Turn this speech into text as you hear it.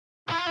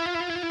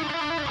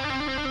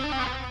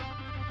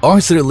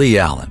Arthur Lee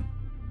Allen,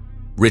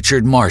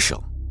 Richard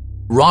Marshall,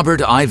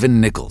 Robert Ivan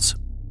Nichols,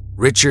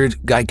 Richard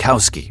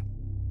Gaikowski,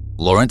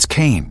 Lawrence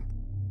Kane,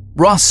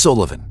 Ross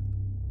Sullivan,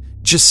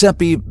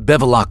 Giuseppe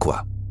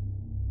Bevilacqua,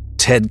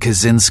 Ted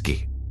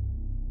Kaczynski.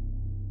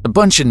 A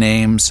bunch of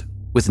names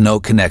with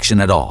no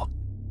connection at all.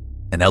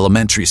 An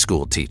elementary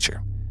school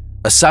teacher,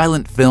 a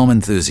silent film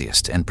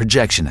enthusiast and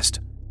projectionist,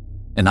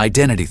 an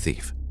identity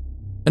thief,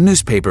 a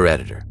newspaper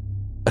editor,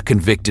 a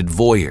convicted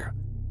voyeur,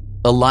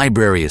 a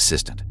library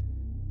assistant,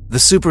 the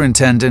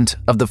superintendent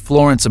of the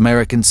Florence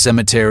American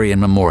Cemetery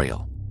and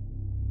Memorial,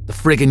 the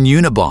friggin'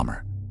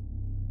 Unabomber.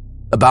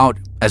 About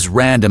as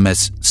random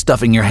as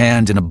stuffing your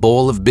hand in a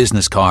bowl of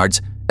business cards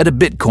at a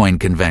Bitcoin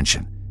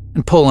convention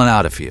and pulling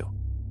out a few.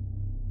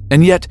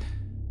 And yet,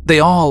 they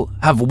all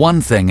have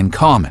one thing in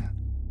common.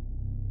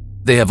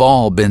 They have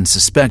all been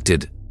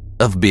suspected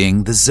of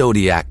being the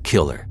Zodiac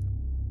Killer.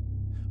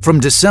 From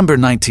December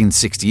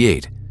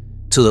 1968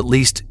 till at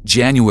least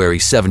January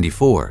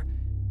 74,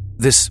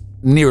 this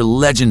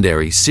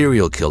near-legendary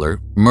serial killer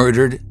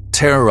murdered,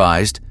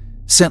 terrorized,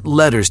 sent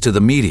letters to the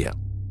media,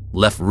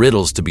 left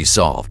riddles to be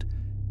solved,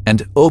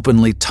 and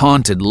openly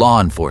taunted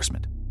law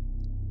enforcement.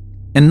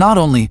 And not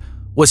only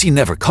was he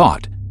never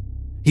caught,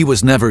 he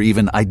was never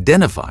even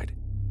identified.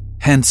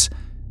 Hence,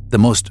 the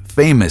most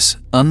famous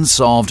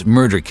unsolved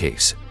murder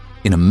case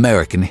in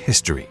American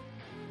history.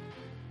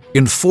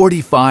 In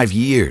 45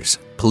 years,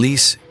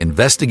 police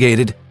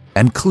investigated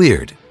and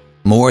cleared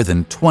more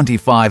than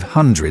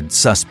 2,500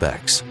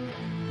 suspects.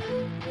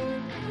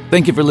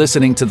 Thank you for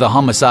listening to the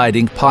Homicide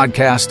Inc.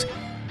 podcast.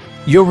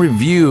 Your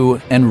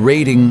review and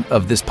rating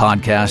of this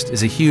podcast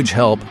is a huge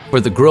help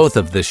for the growth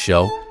of this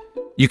show.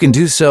 You can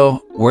do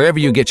so wherever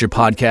you get your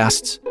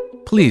podcasts.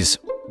 Please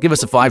give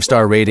us a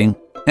 5-star rating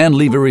and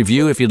leave a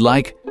review if you'd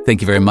like.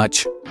 Thank you very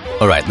much.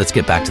 All right, let's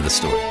get back to the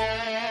story.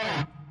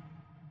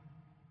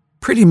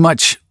 Pretty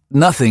much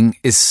nothing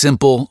is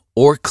simple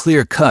or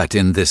clear-cut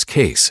in this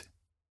case.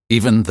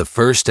 Even the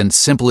first and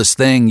simplest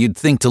thing you'd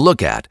think to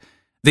look at,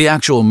 the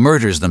actual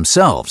murders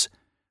themselves,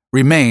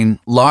 remain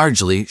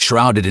largely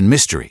shrouded in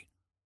mystery.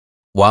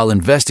 While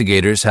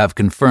investigators have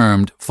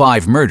confirmed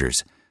 5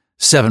 murders,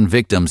 7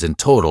 victims in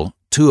total,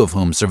 2 of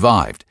whom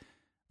survived,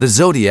 the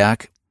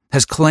Zodiac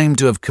has claimed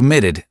to have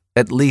committed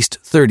at least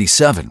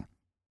 37,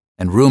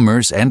 and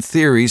rumors and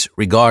theories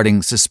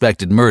regarding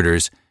suspected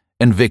murders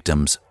and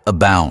victims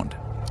abound.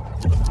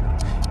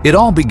 It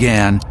all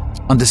began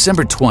on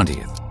December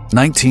 20th,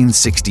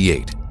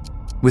 1968,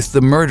 with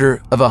the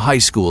murder of a high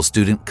school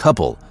student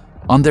couple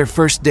on their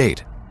first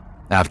date,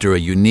 after a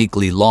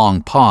uniquely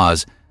long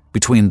pause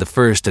between the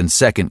first and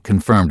second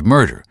confirmed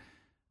murder.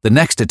 The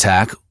next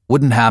attack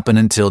wouldn't happen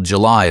until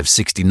July of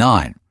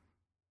 '69,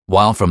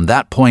 while from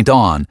that point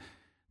on,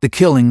 the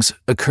killings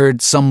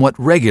occurred somewhat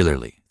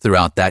regularly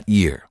throughout that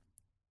year.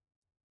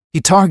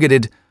 He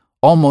targeted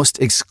almost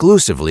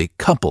exclusively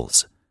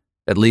couples,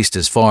 at least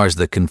as far as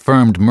the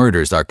confirmed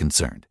murders are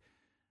concerned,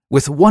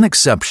 with one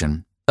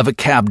exception of a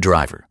cab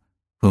driver,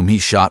 whom he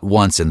shot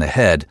once in the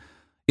head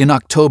in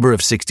October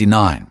of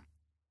 '69.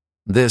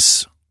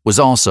 This was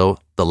also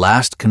the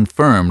last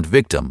confirmed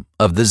victim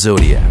of the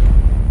Zodiac.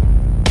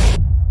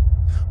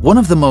 One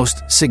of the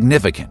most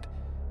significant,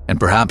 and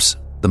perhaps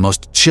the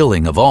most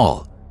chilling of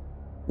all,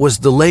 was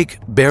the Lake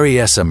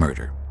Berryessa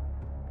murder.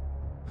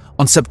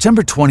 On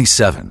September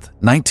 27,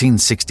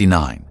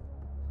 1969,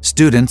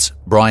 students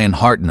Brian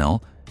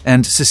Hartnell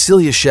and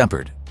Cecilia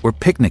Shepard were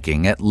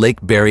picnicking at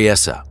Lake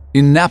Berryessa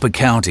in Napa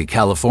County,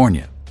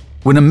 California,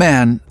 when a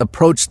man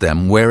approached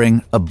them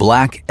wearing a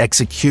black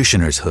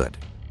executioner's hood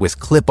with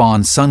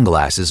clip-on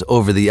sunglasses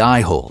over the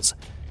eye holes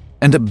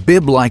and a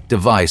bib-like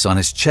device on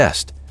his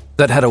chest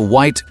that had a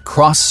white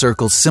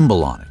cross-circle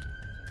symbol on it.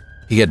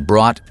 He had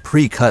brought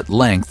pre-cut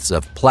lengths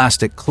of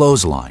plastic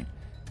clothesline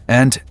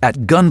and,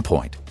 at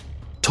gunpoint,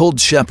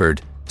 told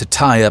Shepard to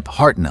tie up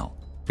Hartnell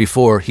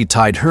before he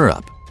tied her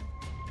up.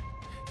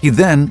 He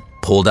then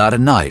pulled out a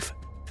knife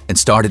and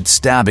started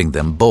stabbing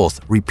them both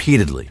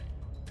repeatedly.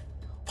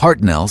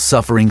 Hartnell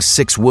suffering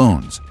 6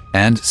 wounds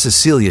and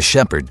Cecilia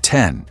Shepard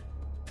 10.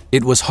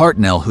 It was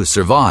Hartnell who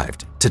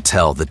survived to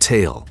tell the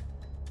tale.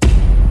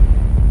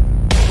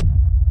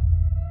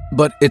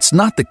 But it's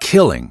not the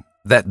killing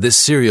that this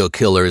serial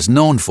killer is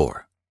known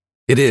for.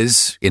 It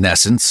is, in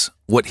essence,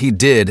 what he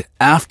did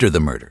after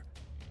the murder.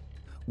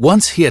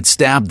 Once he had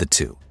stabbed the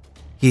two,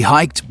 he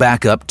hiked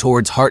back up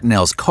towards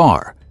Hartnell's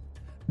car,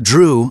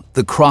 drew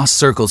the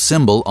cross-circle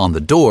symbol on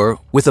the door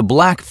with a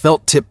black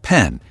felt-tip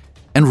pen,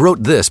 and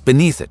wrote this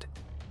beneath it: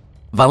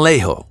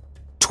 Vallejo,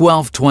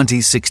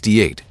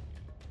 12/20/68,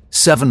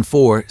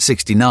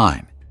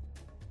 7/4/69,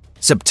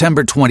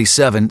 September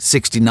 27,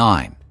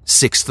 69,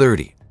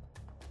 6:30,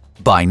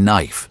 by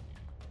knife.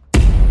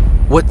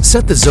 What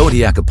set the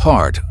Zodiac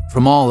apart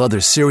from all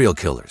other serial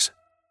killers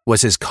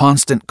was his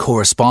constant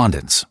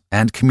correspondence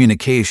and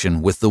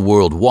communication with the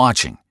world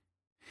watching.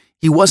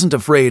 He wasn't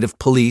afraid of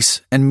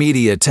police and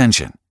media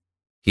attention.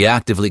 He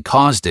actively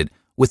caused it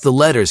with the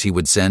letters he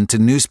would send to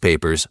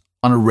newspapers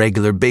on a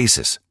regular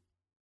basis.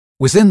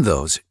 Within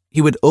those,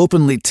 he would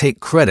openly take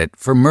credit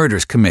for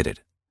murders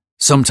committed,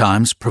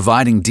 sometimes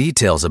providing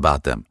details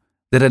about them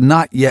that had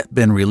not yet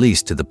been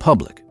released to the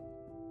public.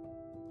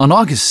 On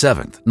August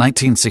 7,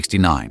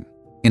 1969,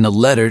 in a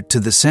letter to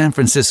the San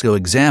Francisco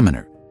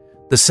Examiner,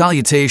 the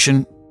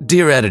salutation,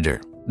 "Dear Editor,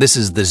 this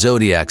is the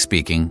Zodiac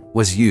speaking,"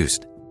 was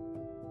used.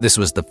 This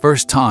was the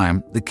first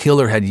time the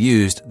killer had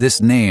used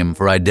this name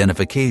for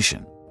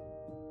identification.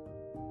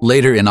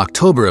 Later in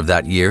October of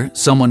that year,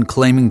 someone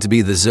claiming to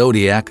be the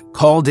Zodiac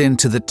called in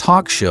to the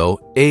talk show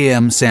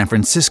AM San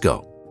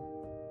Francisco.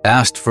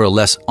 Asked for a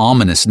less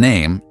ominous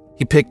name,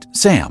 he picked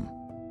Sam.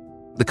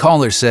 The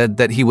caller said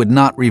that he would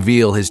not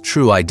reveal his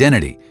true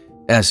identity,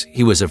 as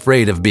he was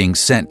afraid of being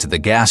sent to the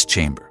gas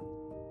chamber.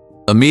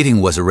 A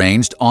meeting was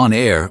arranged on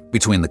air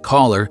between the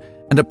caller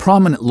and a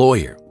prominent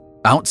lawyer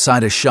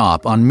outside a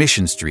shop on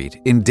Mission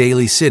Street in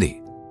Daly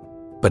City,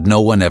 but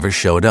no one ever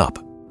showed up.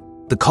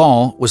 The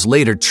call was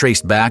later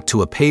traced back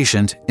to a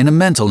patient in a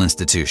mental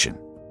institution,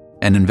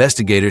 and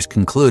investigators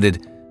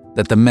concluded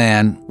that the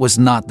man was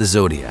not the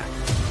Zodiac.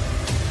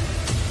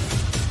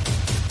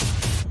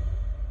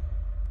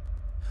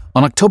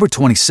 On October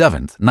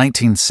 27,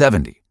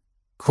 1970,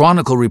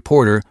 Chronicle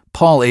reporter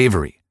Paul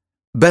Avery,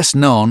 best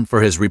known for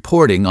his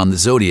reporting on the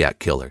Zodiac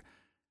killer,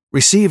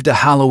 received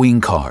a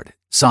Halloween card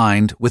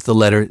signed with the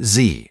letter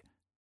Z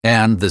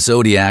and the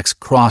Zodiac's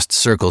crossed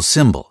circle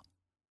symbol.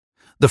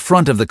 The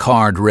front of the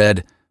card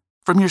read,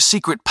 "From your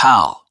secret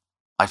pal,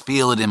 I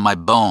feel it in my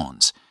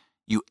bones.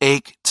 You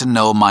ache to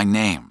know my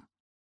name,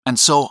 and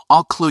so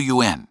I'll clue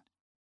you in."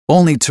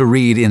 Only to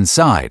read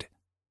inside,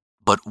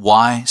 "But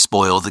why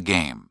spoil the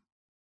game?"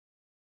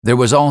 There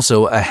was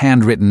also a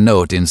handwritten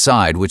note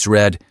inside which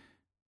read,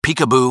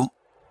 "Peekaboo,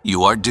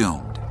 you are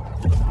doomed."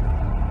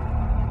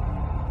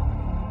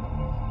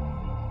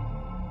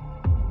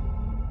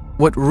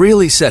 What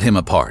really set him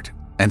apart,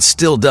 and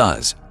still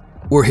does,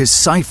 were his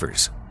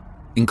ciphers,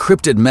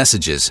 encrypted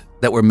messages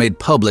that were made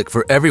public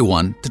for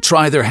everyone to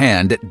try their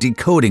hand at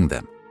decoding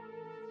them.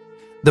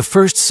 The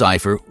first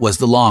cipher was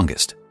the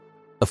longest,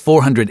 a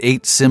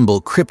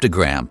 408-symbol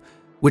cryptogram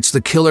which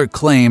the killer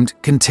claimed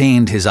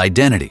contained his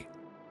identity.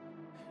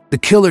 The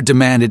killer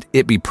demanded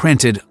it be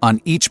printed on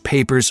each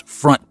paper's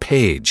front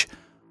page,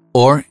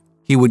 or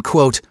he would,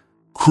 quote,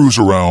 "Cruise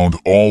around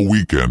all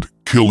weekend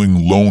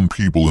killing lone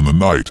people in the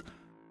night,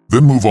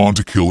 then move on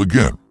to kill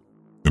again,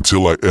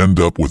 until I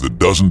end up with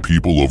 12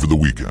 people over the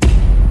weekend."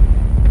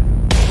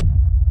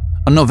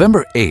 On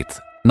November 8,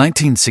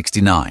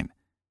 1969,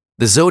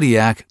 the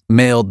Zodiac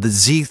mailed the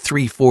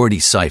Z340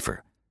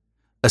 cipher,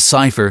 a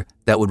cipher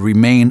that would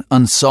remain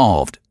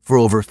unsolved for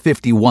over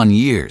 51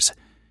 years.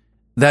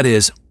 That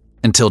is,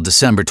 until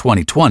December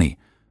 2020,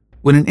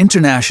 when an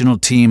international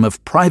team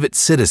of private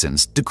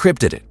citizens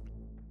decrypted it,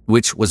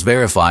 which was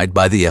verified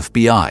by the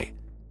FBI.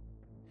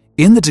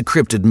 In the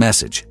decrypted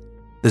message,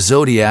 the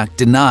Zodiac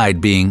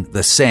denied being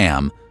the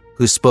Sam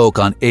who spoke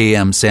on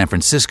AM San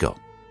Francisco,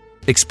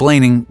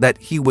 explaining that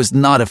he was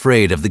not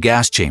afraid of the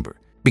gas chamber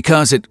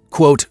because it,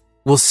 quote,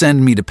 "will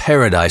send me to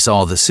paradise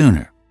all the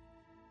sooner."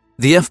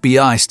 The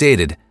FBI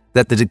stated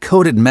that the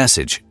decoded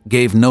message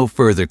gave no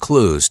further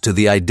clues to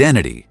the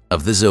identity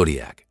of the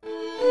Zodiac.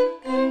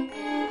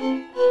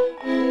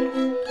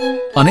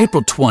 On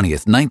April 20,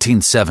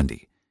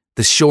 1970,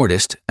 the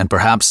shortest and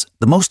perhaps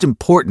the most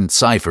important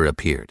cipher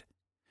appeared.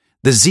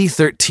 The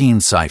Z13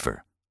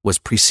 cipher was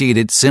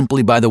preceded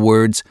simply by the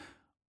words,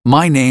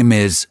 "My name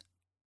is,"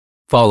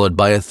 followed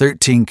by a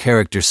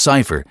 13-character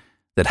cipher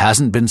that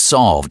hasn't been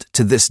solved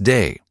to this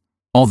day,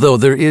 although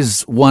there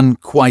is one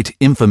quite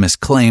infamous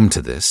claim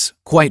to this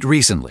quite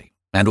recently,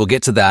 and we'll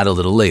get to that a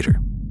little later.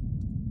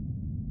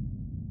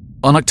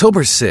 On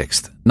October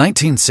 6,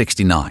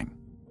 1969,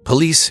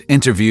 police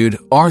interviewed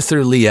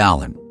Arthur Lee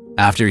Allen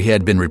after he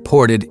had been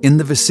reported in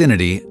the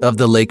vicinity of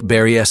the Lake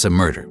Berryessa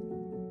murder.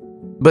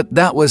 But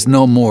that was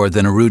no more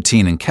than a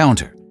routine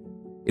encounter.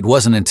 It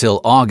wasn't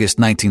until August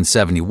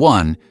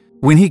 1971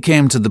 when he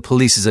came to the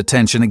police's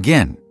attention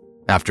again,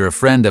 after a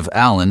friend of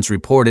Allen's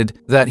reported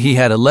that he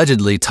had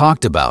allegedly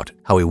talked about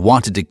how he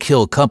wanted to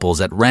kill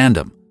couples at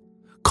random,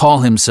 call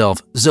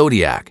himself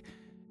Zodiac,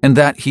 and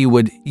that he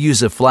would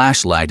use a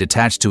flashlight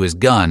attached to his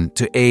gun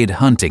to aid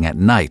hunting at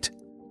night.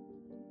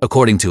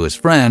 According to his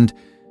friend,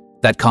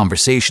 that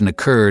conversation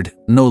occurred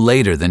no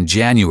later than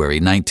January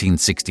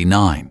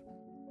 1969.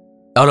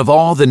 Out of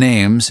all the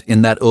names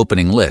in that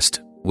opening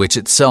list, which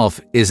itself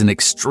is an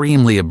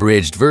extremely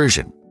abridged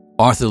version,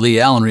 Arthur Lee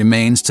Allen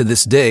remains to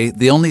this day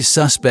the only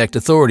suspect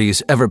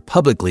authorities ever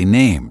publicly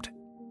named.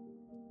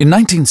 In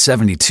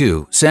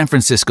 1972, San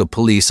Francisco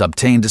police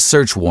obtained a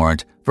search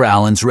warrant for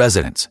Allen's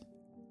residence.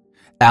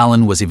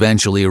 Allen was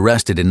eventually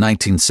arrested in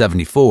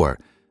 1974,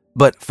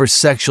 but for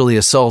sexually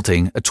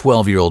assaulting a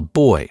 12-year-old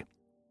boy.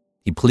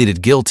 He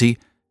pleaded guilty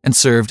and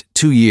served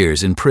 2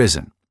 years in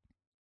prison.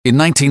 In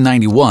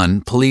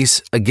 1991,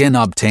 police again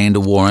obtained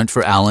a warrant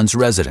for Allen's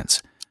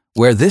residence,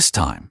 where this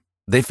time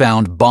they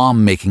found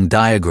bomb-making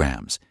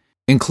diagrams,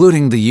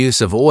 including the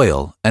use of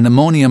oil and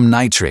ammonium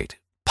nitrate,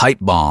 pipe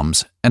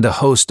bombs, and a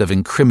host of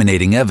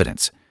incriminating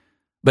evidence.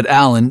 But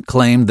Allen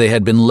claimed they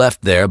had been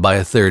left there by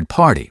a third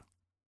party.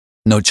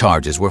 No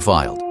charges were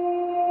filed.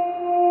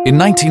 In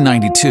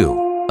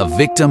 1992, a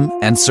victim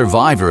and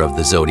survivor of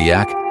the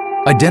Zodiac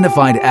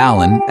identified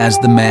Allen as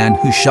the man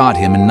who shot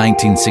him in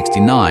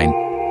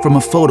 1969 from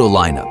a photo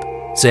lineup,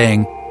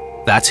 saying,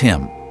 "That's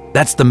him.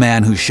 That's the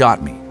man who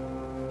shot me."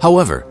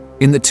 However,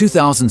 in the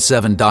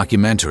 2007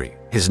 documentary,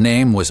 his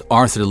name was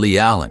Arthur Lee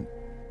Allen,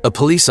 a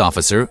police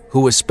officer who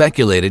was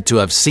speculated to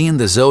have seen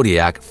the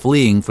Zodiac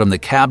fleeing from the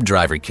cab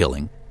driver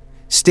killing,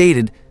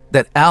 stated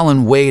that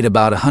Allen weighed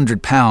about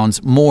 100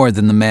 pounds more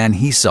than the man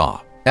he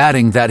saw,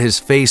 adding that his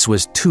face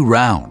was too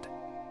round.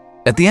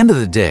 At the end of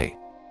the day,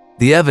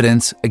 the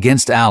evidence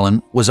against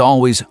Allen was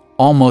always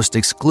almost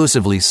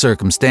exclusively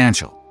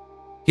circumstantial.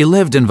 He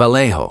lived in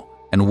Vallejo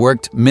and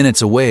worked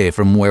minutes away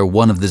from where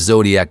one of the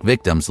Zodiac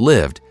victims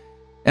lived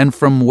and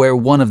from where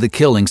one of the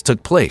killings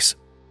took place.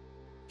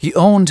 He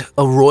owned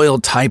a Royal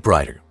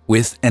typewriter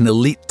with an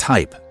Elite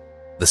type,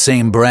 the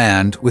same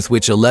brand with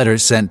which a letter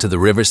sent to the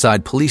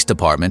Riverside Police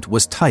Department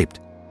was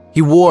typed.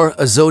 He wore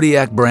a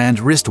Zodiac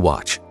brand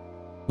wristwatch,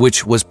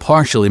 which was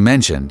partially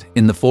mentioned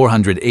in the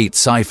 408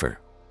 cipher.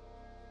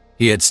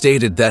 He had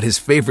stated that his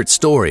favorite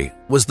story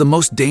was The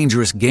Most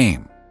Dangerous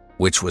Game,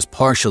 which was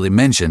partially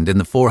mentioned in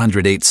the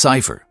 408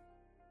 cipher.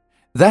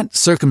 That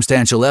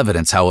circumstantial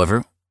evidence,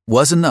 however,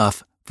 was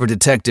enough for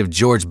Detective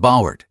George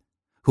Bauert,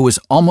 who was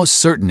almost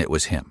certain it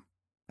was him,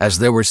 as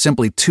there were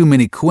simply too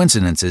many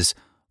coincidences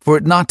for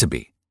it not to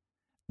be.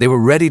 They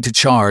were ready to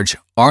charge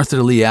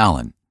Arthur Lee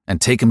Allen and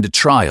take him to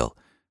trial,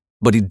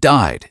 but he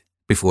died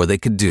before they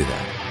could do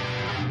that.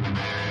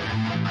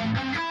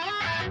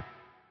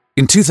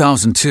 In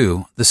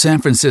 2002, the San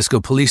Francisco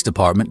Police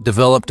Department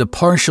developed a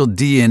partial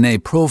DNA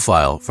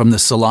profile from the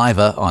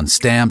saliva on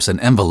stamps and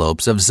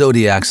envelopes of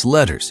Zodiac's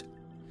letters.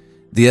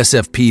 The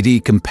SFPD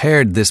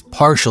compared this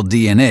partial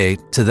DNA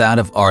to that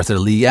of Arthur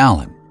Lee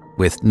Allen,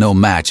 with no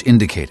match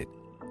indicated.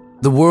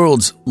 The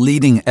world's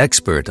leading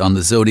expert on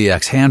the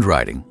Zodiac's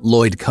handwriting,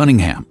 Lloyd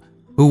Cunningham,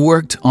 who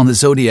worked on the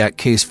Zodiac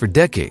case for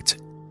decades,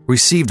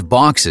 received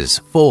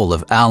boxes full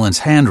of Allen's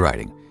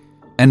handwriting,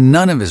 and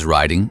none of his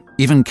writing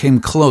even came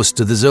close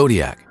to the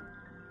Zodiac,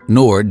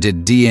 nor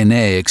did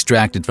DNA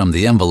extracted from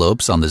the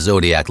envelopes on the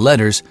Zodiac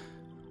letters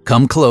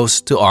come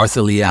close to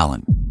Arthur Lee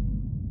Allen.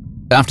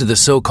 After the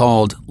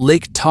so-called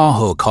Lake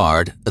Tahoe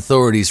card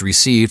authorities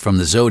received from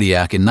the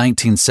Zodiac in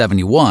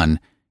 1971,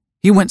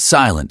 he went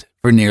silent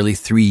for nearly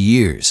 3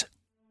 years.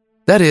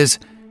 That is,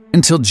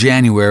 until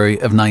January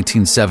of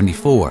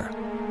 1974,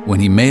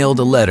 when he mailed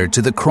a letter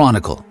to the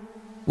Chronicle,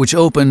 which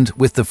opened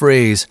with the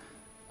phrase,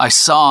 "I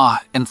saw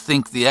and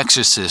think The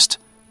Exorcist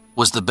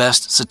was the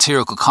best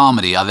satirical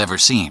comedy I've ever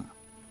seen,"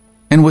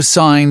 and was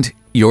signed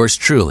yours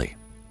truly,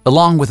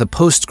 along with a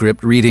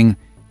postscript reading,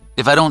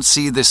 "If I don't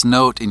see this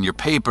note in your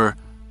paper,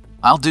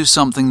 I'll do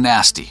something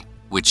nasty,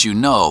 which you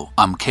know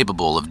I'm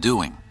capable of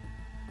doing."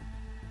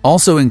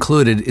 Also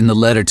included in the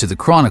letter to the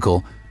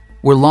Chronicle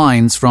were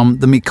lines from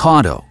The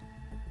Mikado,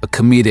 a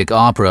comedic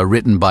opera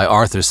written by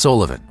Arthur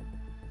Sullivan.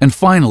 And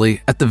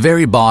finally, at the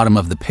very bottom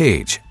of the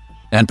page,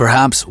 and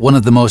perhaps one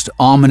of the most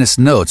ominous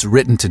notes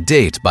written to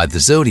date by the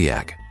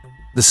Zodiac,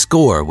 the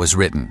score was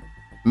written,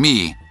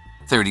 "Me,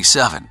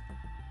 37,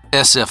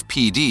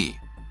 SFPD,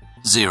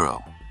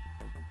 0.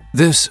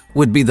 This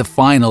would be the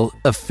final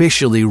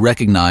officially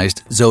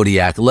recognized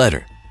Zodiac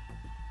letter,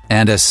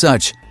 and as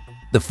such,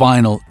 the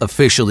final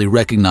officially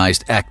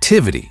recognized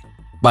activity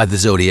by the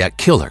Zodiac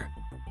killer,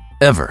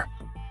 ever.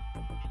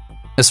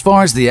 As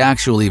far as the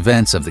actual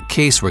events of the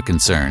case were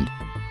concerned,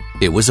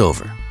 it was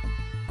over.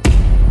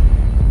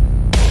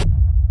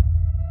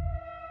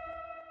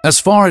 As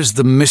far as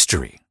the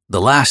mystery,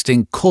 the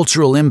lasting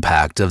cultural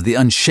impact of the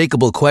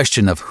unshakable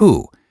question of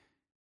who,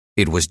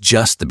 it was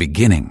just the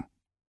beginning.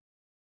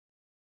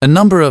 A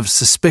number of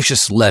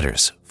suspicious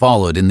letters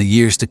followed in the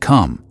years to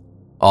come,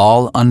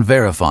 all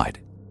unverified.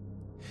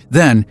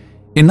 Then,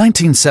 in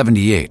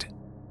 1978,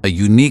 a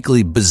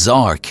uniquely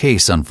bizarre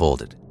case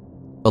unfolded.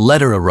 A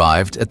letter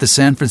arrived at the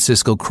San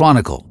Francisco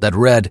Chronicle that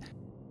read,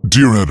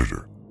 "Dear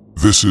editor,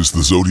 this is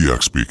the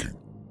Zodiac speaking.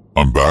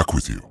 I'm back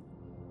with you.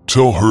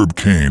 Tell Herb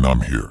Caen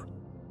I'm here.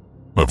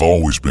 I've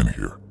always been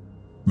here.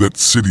 That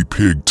city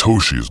pig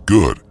Toshi is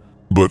good,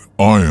 but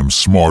I am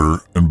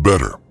smarter and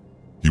better.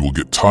 He will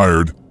get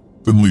tired,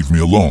 then leave me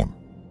alone.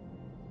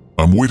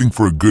 I'm waiting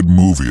for a good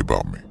movie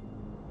about me.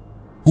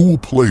 Who will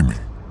play me?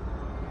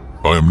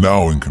 I am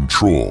now in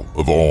control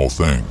of all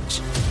things."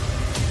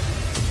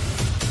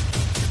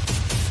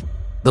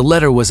 The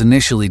letter was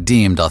initially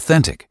deemed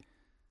authentic,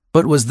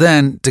 but was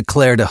then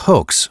declared a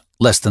hoax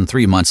less than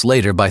 3 months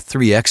later by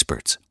 3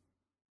 experts.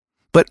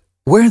 But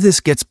where this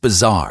gets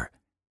bizarre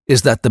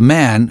is that the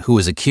man who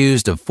was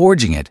accused of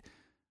forging it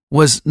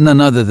was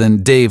none other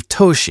than Dave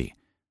Toshi,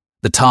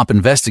 the top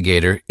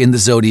investigator in the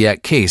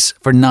Zodiac case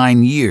for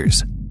 9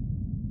 years.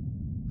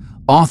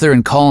 Author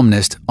and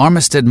columnist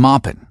Armistead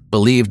Maupin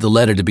believed the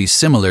letter to be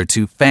similar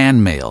to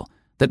fan mail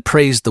that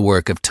praised the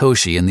work of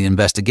Toshi in the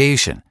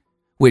investigation,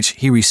 which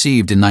he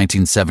received in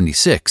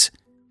 1976,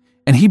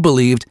 and he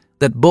believed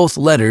that both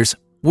letters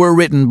were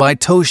written by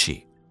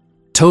Toshi.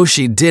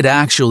 Toshi did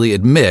actually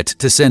admit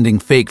to sending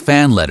fake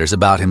fan letters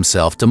about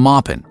himself to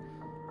Maupin,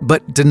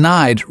 but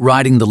denied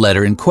writing the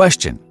letter in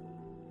question,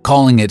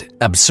 calling it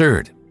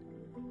absurd.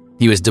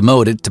 He was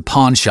demoted to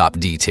pawn shop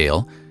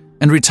detail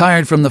and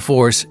retired from the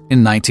force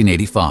in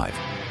 1985.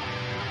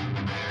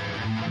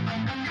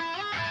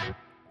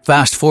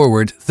 Fast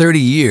forward 30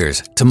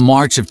 years to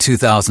March of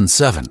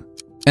 2007.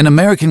 An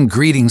American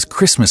Greetings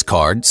Christmas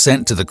card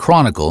sent to the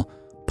Chronicle,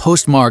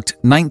 postmarked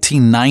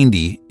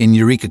 1990 in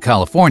Eureka,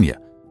 California,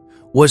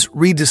 was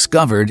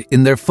rediscovered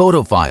in their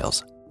photo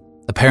files,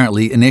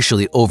 apparently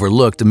initially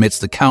overlooked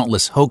amidst the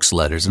countless hoax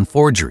letters and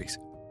forgeries.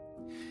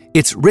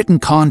 Its written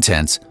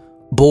contents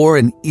bore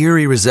an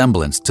eerie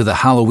resemblance to the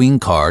Halloween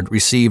card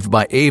received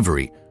by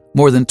Avery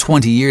more than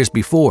 20 years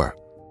before,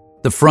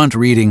 the front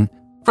reading,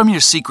 "From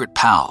your secret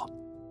pal.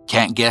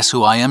 Can't guess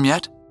who I am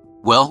yet?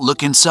 Well,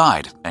 look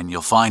inside and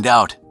you'll find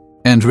out."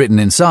 And written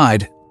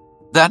inside,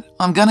 "That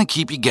I'm gonna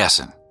keep you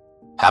guessing.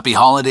 Happy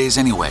holidays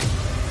anyway."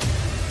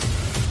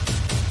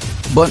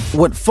 But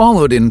what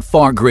followed in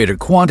far greater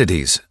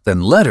quantities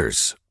than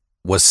letters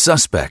was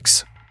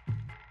suspects.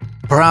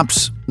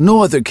 Perhaps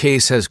no other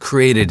case has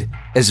created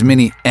as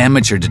many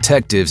amateur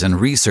detectives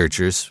and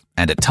researchers,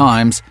 and at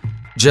times,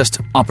 just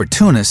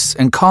opportunists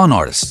and con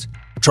artists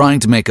trying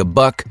to make a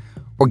buck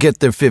or get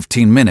their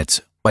 15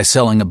 minutes by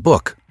selling a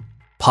book,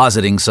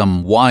 positing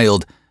some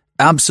wild,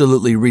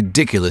 absolutely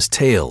ridiculous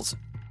tales.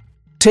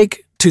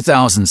 Take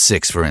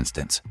 2006, for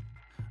instance.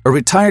 A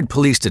retired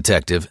police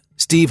detective,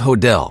 Steve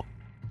Hodel,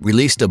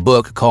 released a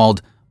book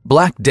called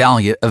Black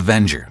Dahlia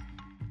Avenger,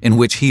 in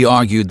which he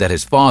argued that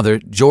his father,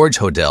 George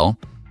Hodel,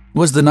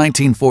 was the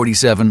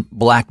 1947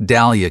 Black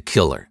Dahlia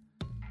killer.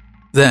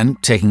 Then,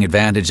 taking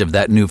advantage of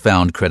that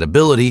newfound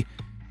credibility,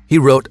 he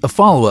wrote a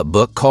follow-up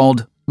book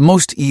called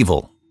Most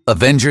Evil,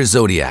 Avenger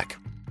Zodiac,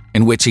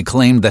 in which he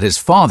claimed that his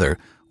father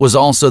was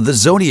also the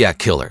Zodiac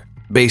killer,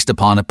 based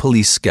upon a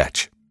police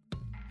sketch.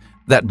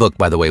 That book,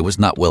 by the way, was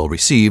not well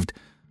received,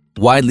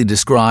 widely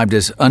described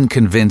as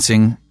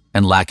unconvincing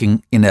and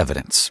lacking in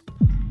evidence.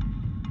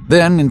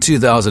 Then, in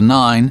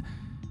 2009,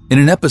 in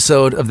an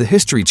episode of the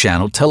History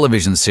Channel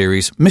television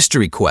series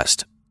Mystery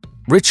Quest,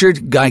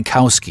 Richard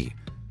Gaikowski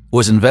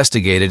was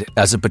investigated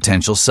as a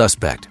potential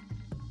suspect.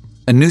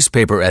 A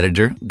newspaper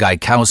editor,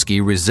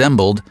 Gaikowski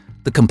resembled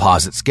the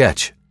composite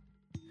sketch.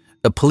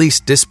 A police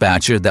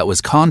dispatcher that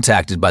was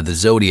contacted by the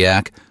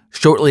Zodiac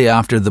shortly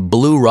after the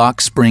Blue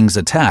Rock Springs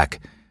attack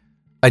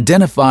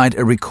identified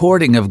a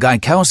recording of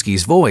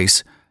Gaikowski's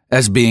voice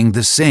as being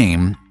the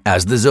same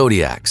as the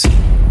Zodiac's.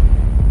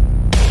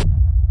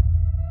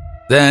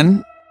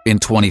 Then, in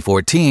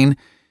 2014,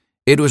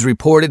 it was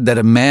reported that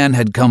a man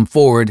had come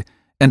forward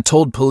and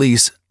told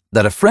police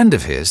that a friend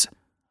of his,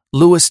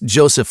 Louis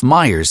Joseph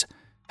Myers,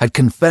 had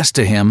confessed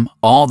to him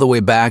all the way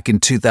back in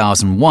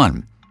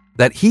 2001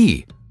 that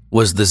he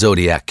was the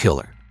Zodiac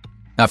killer,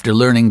 after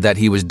learning that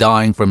he was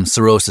dying from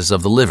cirrhosis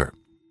of the liver.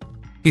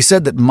 He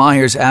said that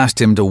Myers asked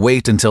him to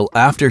wait until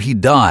after he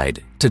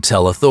died to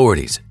tell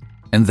authorities,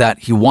 and that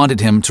he wanted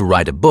him to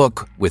write a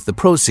book with the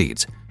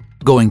proceeds,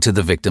 going to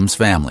the victims'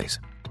 families.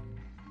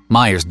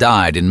 Myers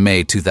died in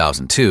May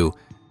 2002,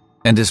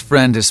 and his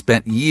friend has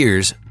spent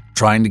years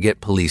trying to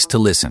get police to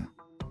listen.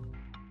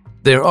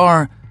 There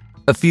are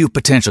a few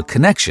potential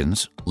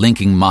connections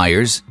linking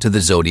Myers to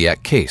the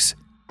Zodiac case.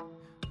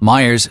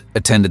 Myers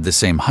attended the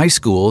same high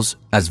schools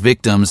as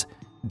victims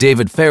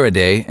David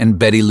Faraday and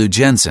Betty Lou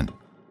Jensen,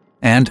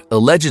 and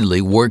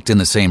allegedly worked in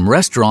the same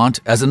restaurant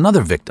as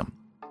another victim.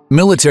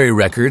 Military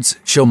records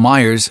show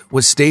Myers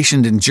was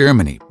stationed in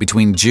Germany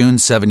between June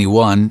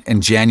 71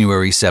 and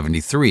January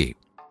 73.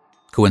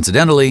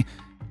 Coincidentally,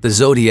 the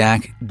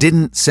Zodiac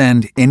didn't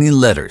send any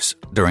letters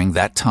during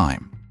that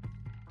time.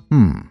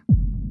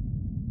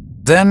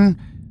 Then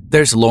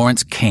there's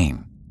Lawrence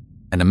Kane,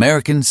 an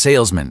American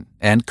salesman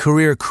and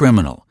career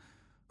criminal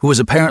who was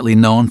apparently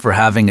known for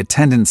having a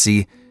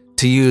tendency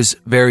to use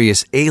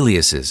various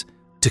aliases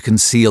to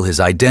conceal his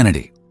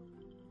identity.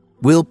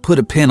 We'll put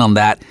a pin on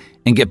that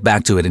and get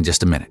back to it in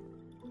just a minute.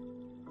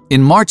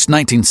 In March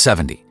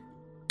 1970,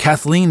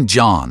 Kathleen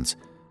Johns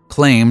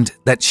claimed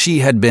that she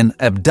had been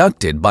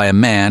abducted by a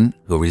man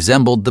who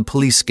resembled the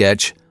police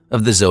sketch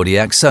of the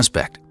Zodiac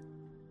suspect.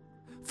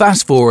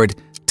 Fast forward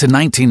to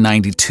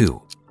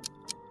 1992.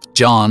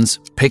 Johns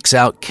picks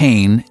out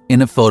Kane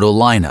in a photo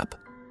lineup.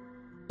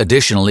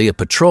 Additionally, a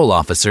patrol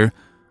officer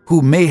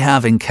who may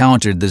have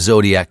encountered the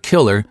Zodiac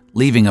killer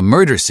leaving a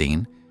murder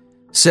scene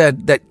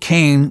said that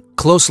Kane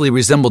closely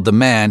resembled the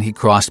man he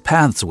crossed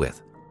paths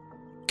with.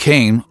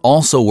 Kane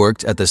also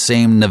worked at the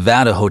same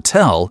Nevada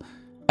hotel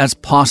as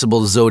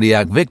possible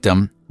Zodiac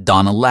victim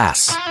Donna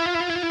Lass.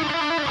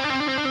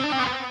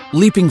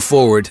 Leaping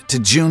forward to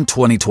June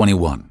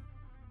 2021,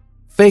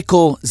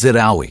 Faisal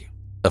Ziraoui,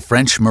 a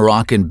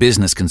French-Moroccan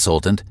business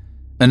consultant,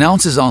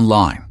 announces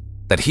online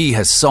that he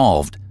has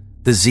solved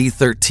the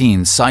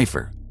Z13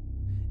 cipher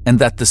and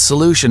that the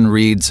solution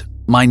reads,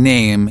 "My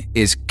name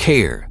is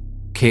Kayr,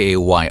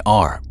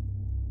 K-A-Y-R."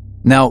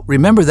 Now,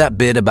 remember that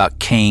bit about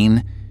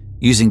Kane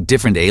using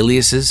different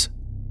aliases?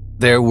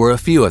 There were a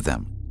few of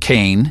them.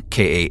 Kane,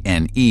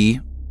 K-A-N-E,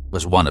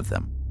 was one of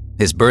them.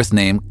 His birth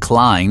name,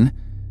 Klein,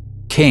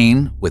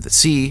 Kane with a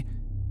C,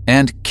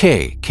 and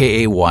K,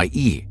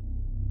 K-A-Y-E.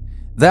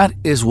 That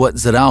is what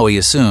Zahawi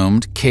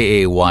assumed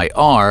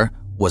K-A-Y-R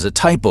was a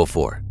typo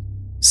for,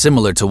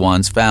 similar to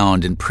ones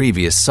found in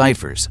previous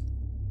ciphers.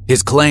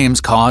 His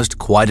claims caused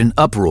quite an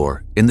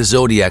uproar in the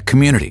Zodiac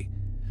community,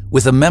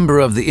 with a member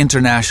of the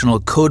international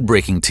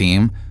code-breaking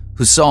team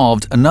who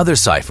solved another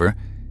cipher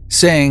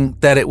saying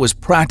that it was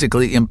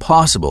practically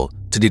impossible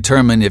to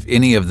determine if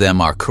any of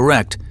them are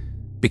correct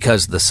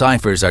because the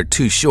ciphers are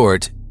too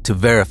short to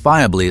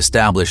verifiably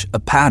establish a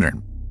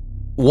pattern.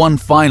 One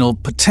final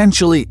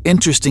potentially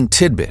interesting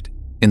tidbit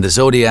in the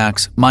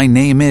Zodiac's My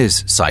Name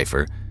Is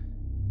cipher: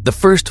 the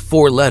first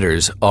 4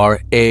 letters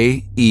are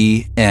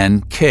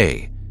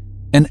A-E-N-K,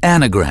 an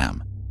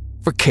anagram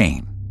for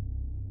Kane.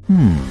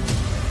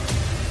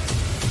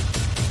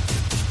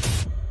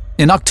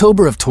 In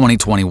October of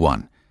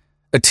 2021,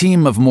 a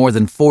team of more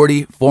than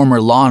 40 former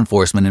law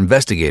enforcement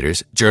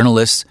investigators,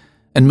 journalists,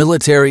 and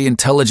military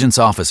intelligence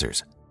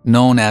officers,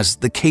 known as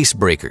the Case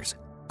Breakers,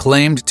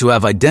 claimed to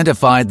have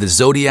identified the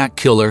Zodiac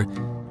killer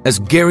as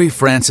Gary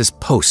Francis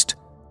Post,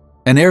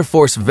 an Air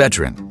Force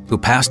veteran who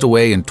passed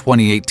away in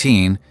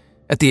 2018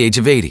 at the age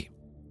of 80.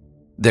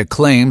 Their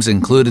claims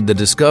included the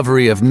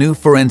discovery of new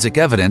forensic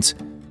evidence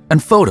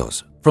and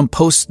photos from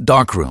Post's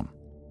darkroom,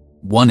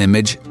 one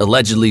image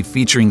allegedly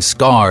featuring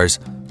scars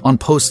on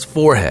Post's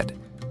forehead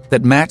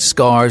that matched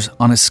scars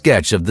on a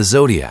sketch of the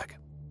Zodiac.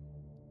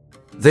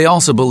 They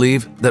also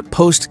believe that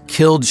Post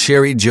killed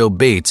Cheri Jo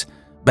Bates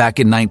back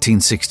in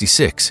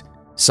 1966,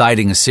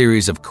 citing a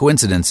series of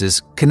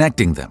coincidences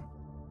connecting them.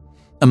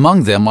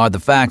 Among them are the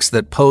facts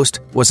that Post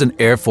was an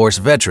Air Force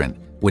veteran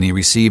when he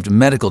received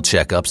medical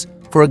checkups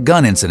for a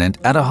gun incident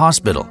at a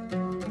hospital,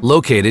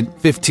 located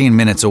 15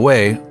 minutes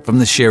away from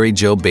the Cheri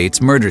Jo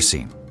Bates murder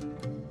scene.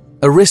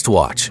 A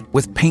wristwatch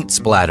with paint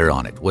splatter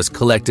on it was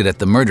collected at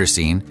the murder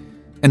scene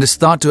and is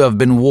thought to have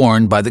been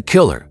worn by the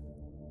killer,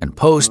 and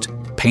Post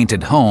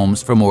painted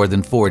homes for more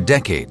than 4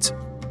 decades.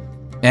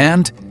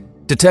 And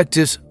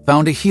detectives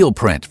found a heel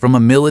print from a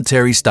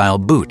military-style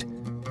boot,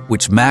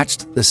 which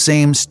matched the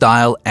same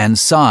style and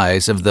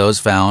size of those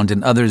found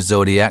in other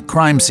Zodiac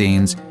crime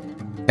scenes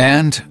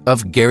and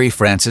of Gary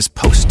Francis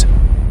Post.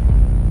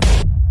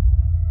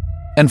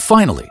 And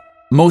finally,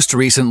 most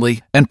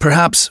recently, and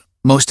perhaps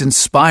most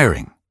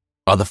inspiring,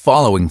 are the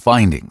following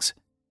findings.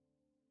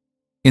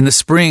 In the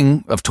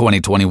spring of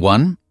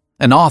 2021,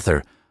 an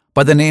author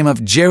by the name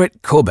of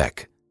Jarrett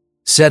Kobek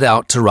set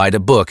out to write a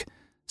book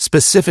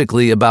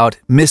specifically about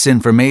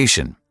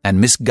misinformation and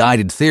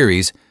misguided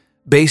theories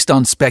based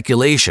on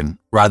speculation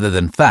rather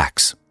than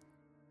facts.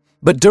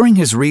 But during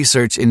his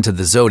research into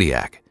the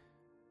Zodiac,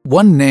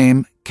 one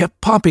name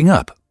kept popping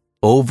up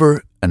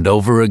over and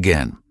over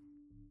again: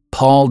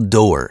 Paul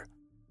Doerr.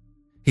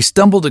 He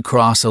stumbled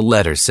across a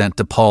letter sent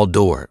to Paul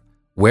Doerr,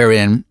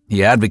 wherein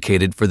he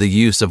advocated for the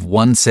use of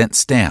 1-cent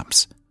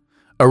stamps,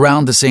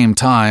 around the same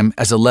time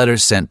as a letter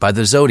sent by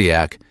the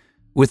Zodiac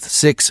with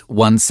 6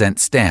 1-cent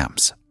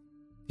stamps.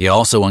 He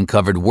also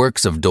uncovered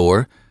works of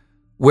Doerr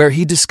where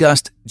he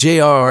discussed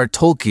J.R.R.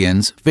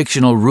 Tolkien's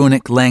fictional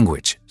runic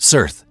language,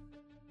 Cirth,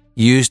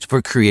 used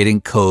for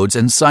creating codes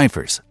and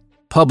ciphers,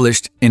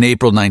 published in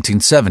April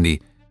 1970,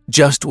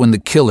 just when the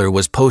killer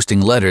was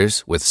posting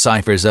letters with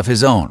ciphers of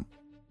his own.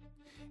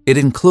 It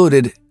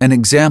included an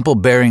example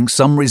bearing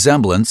some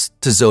resemblance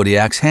to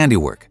Zodiac's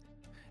handiwork,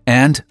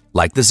 and,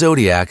 like the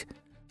Zodiac,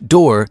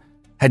 Doerr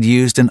had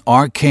used an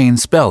arcane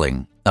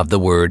spelling of the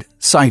word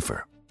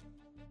cipher.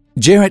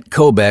 Jarrett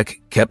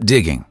Kobek kept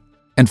digging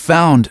and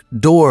found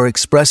Doerr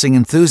expressing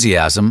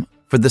enthusiasm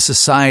for the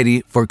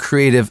Society for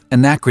Creative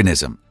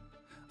Anachronism,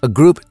 a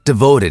group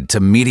devoted to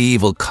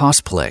medieval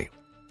cosplay.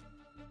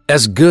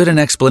 As good an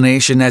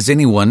explanation as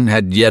anyone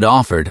had yet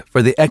offered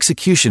for the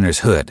executioner's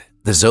hood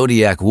the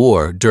Zodiac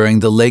wore during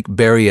the Lake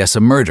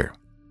Berryessa murder.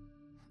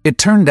 It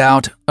turned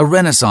out a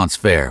Renaissance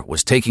fair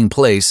was taking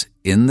place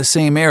in the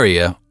same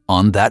area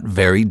on that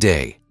very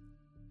day.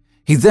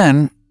 He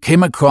then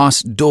came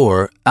across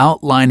Doerr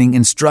outlining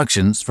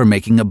instructions for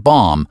making a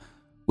bomb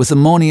with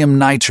ammonium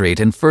nitrate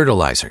and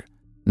fertilizer,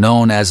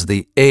 known as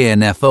the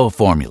ANFO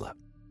formula,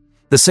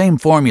 the same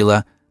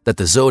formula that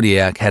the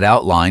Zodiac had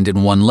outlined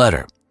in one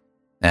letter.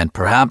 And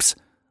perhaps,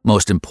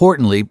 most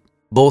importantly,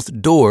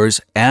 both Doerr's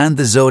and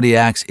the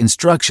Zodiac's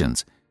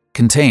instructions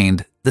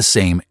contained the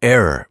same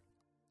error.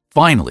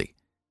 Finally,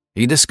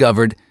 he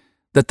discovered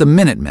that the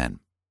Minutemen,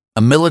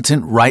 a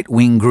militant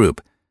right-wing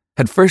group,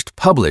 had first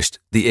published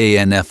the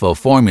ANFO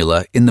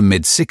formula in the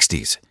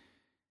mid-60s,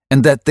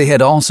 and that they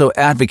had also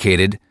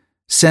advocated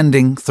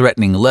sending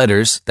threatening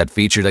letters that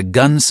featured a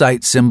gun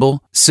sight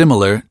symbol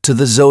similar to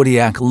the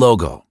Zodiac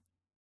logo.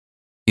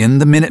 In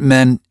the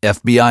Minutemen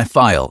FBI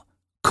file,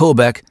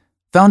 Kobek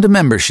found a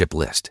membership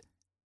list.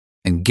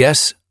 And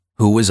guess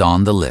who was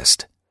on the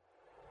list?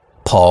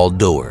 Paul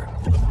Doerr.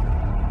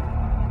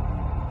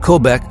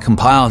 Kobek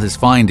compiled his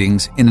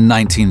findings in a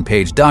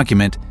 19-page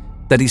document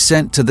that he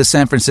sent to the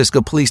San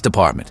Francisco Police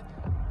Department,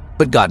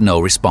 but got no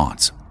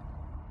response.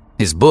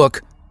 His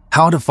book,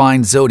 How to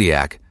Find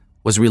Zodiac,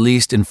 was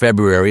released in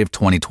February of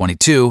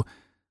 2022,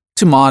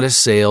 to modest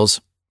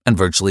sales and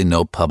virtually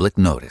no public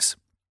notice.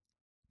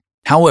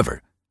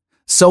 However,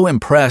 so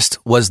impressed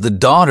was the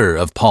daughter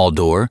of Paul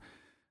Dore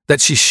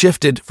that she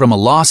shifted from a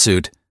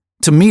lawsuit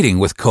to meeting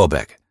with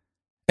Kobek,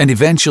 and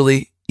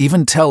eventually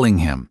even telling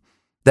him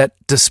that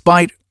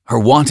despite her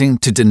wanting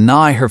to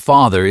deny her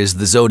father is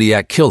the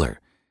Zodiac killer,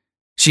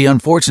 she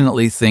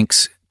unfortunately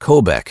thinks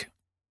Kobek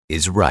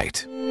is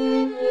right.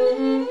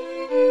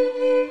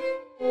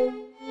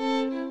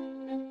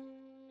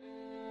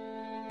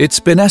 It's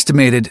been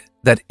estimated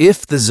that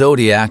if the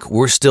Zodiac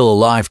were still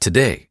alive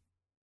today,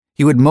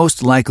 he would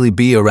most likely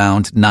be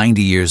around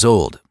 90 years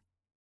old.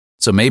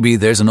 So maybe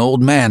there's an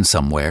old man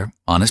somewhere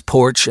on his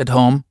porch at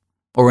home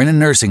or in a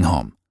nursing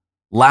home,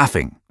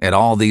 laughing at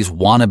all these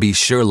wannabe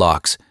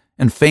Sherlocks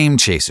and fame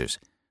chasers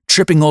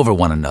tripping over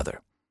one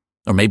another,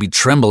 or maybe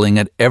trembling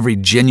at every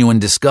genuine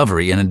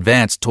discovery in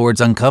advance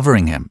towards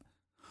uncovering him,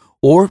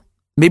 or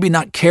maybe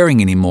not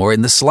caring anymore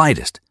in the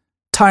slightest,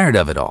 tired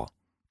of it all,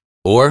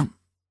 or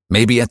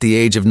maybe at the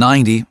age of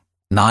 90,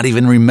 not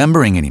even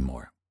remembering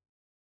anymore.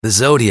 The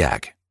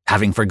Zodiac,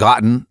 having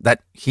forgotten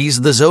that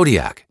he's the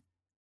Zodiac,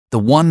 the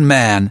one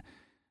man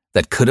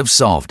that could have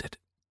solved it.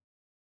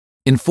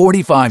 In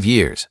 45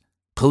 years,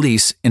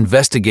 police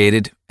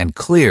investigated and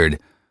cleared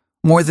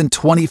more than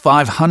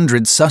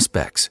 2,500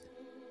 suspects.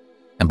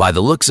 And by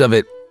the looks of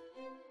it,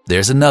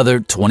 there's another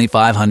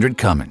 2,500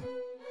 coming.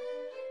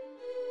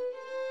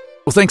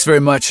 Well, thanks very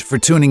much for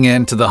tuning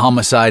in to the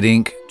Homicide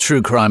Inc.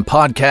 True Crime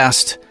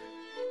Podcast.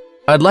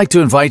 I'd like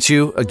to invite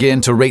you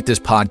again to rate this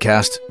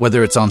podcast,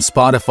 whether it's on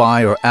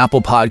Spotify or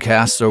Apple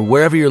Podcasts or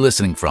wherever you're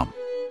listening from.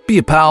 Be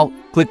a pal,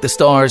 click the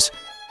stars,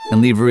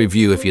 and leave a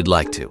review if you'd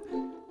like to.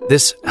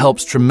 This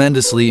helps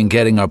tremendously in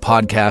getting our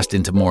podcast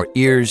into more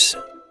ears.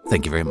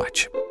 Thank you very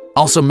much.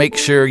 Also, make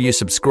sure you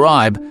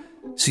subscribe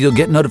so you'll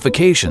get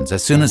notifications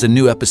as soon as a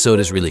new episode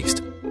is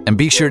released. And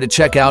be sure to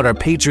check out our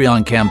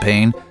Patreon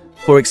campaign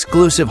for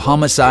exclusive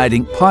Homicide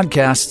Inc.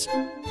 podcasts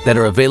that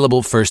are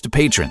available first to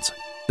patrons.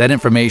 That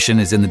information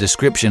is in the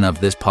description of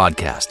this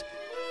podcast.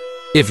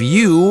 If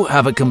you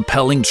have a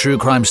compelling true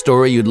crime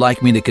story you'd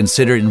like me to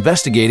consider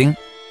investigating,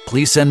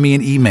 please send me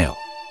an email.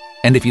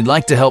 And if you'd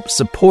like to help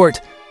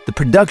support the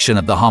production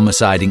of the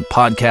Homicide Inc.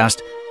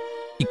 podcast,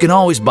 you can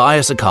always buy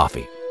us a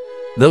coffee.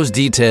 Those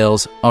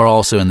details are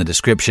also in the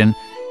description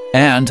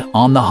and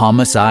on the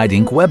Homicide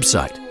Inc.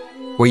 website,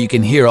 where you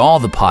can hear all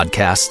the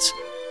podcasts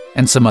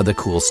and some other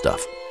cool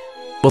stuff.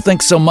 Well,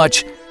 thanks so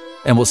much,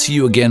 and we'll see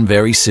you again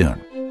very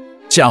soon.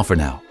 Ciao for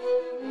now.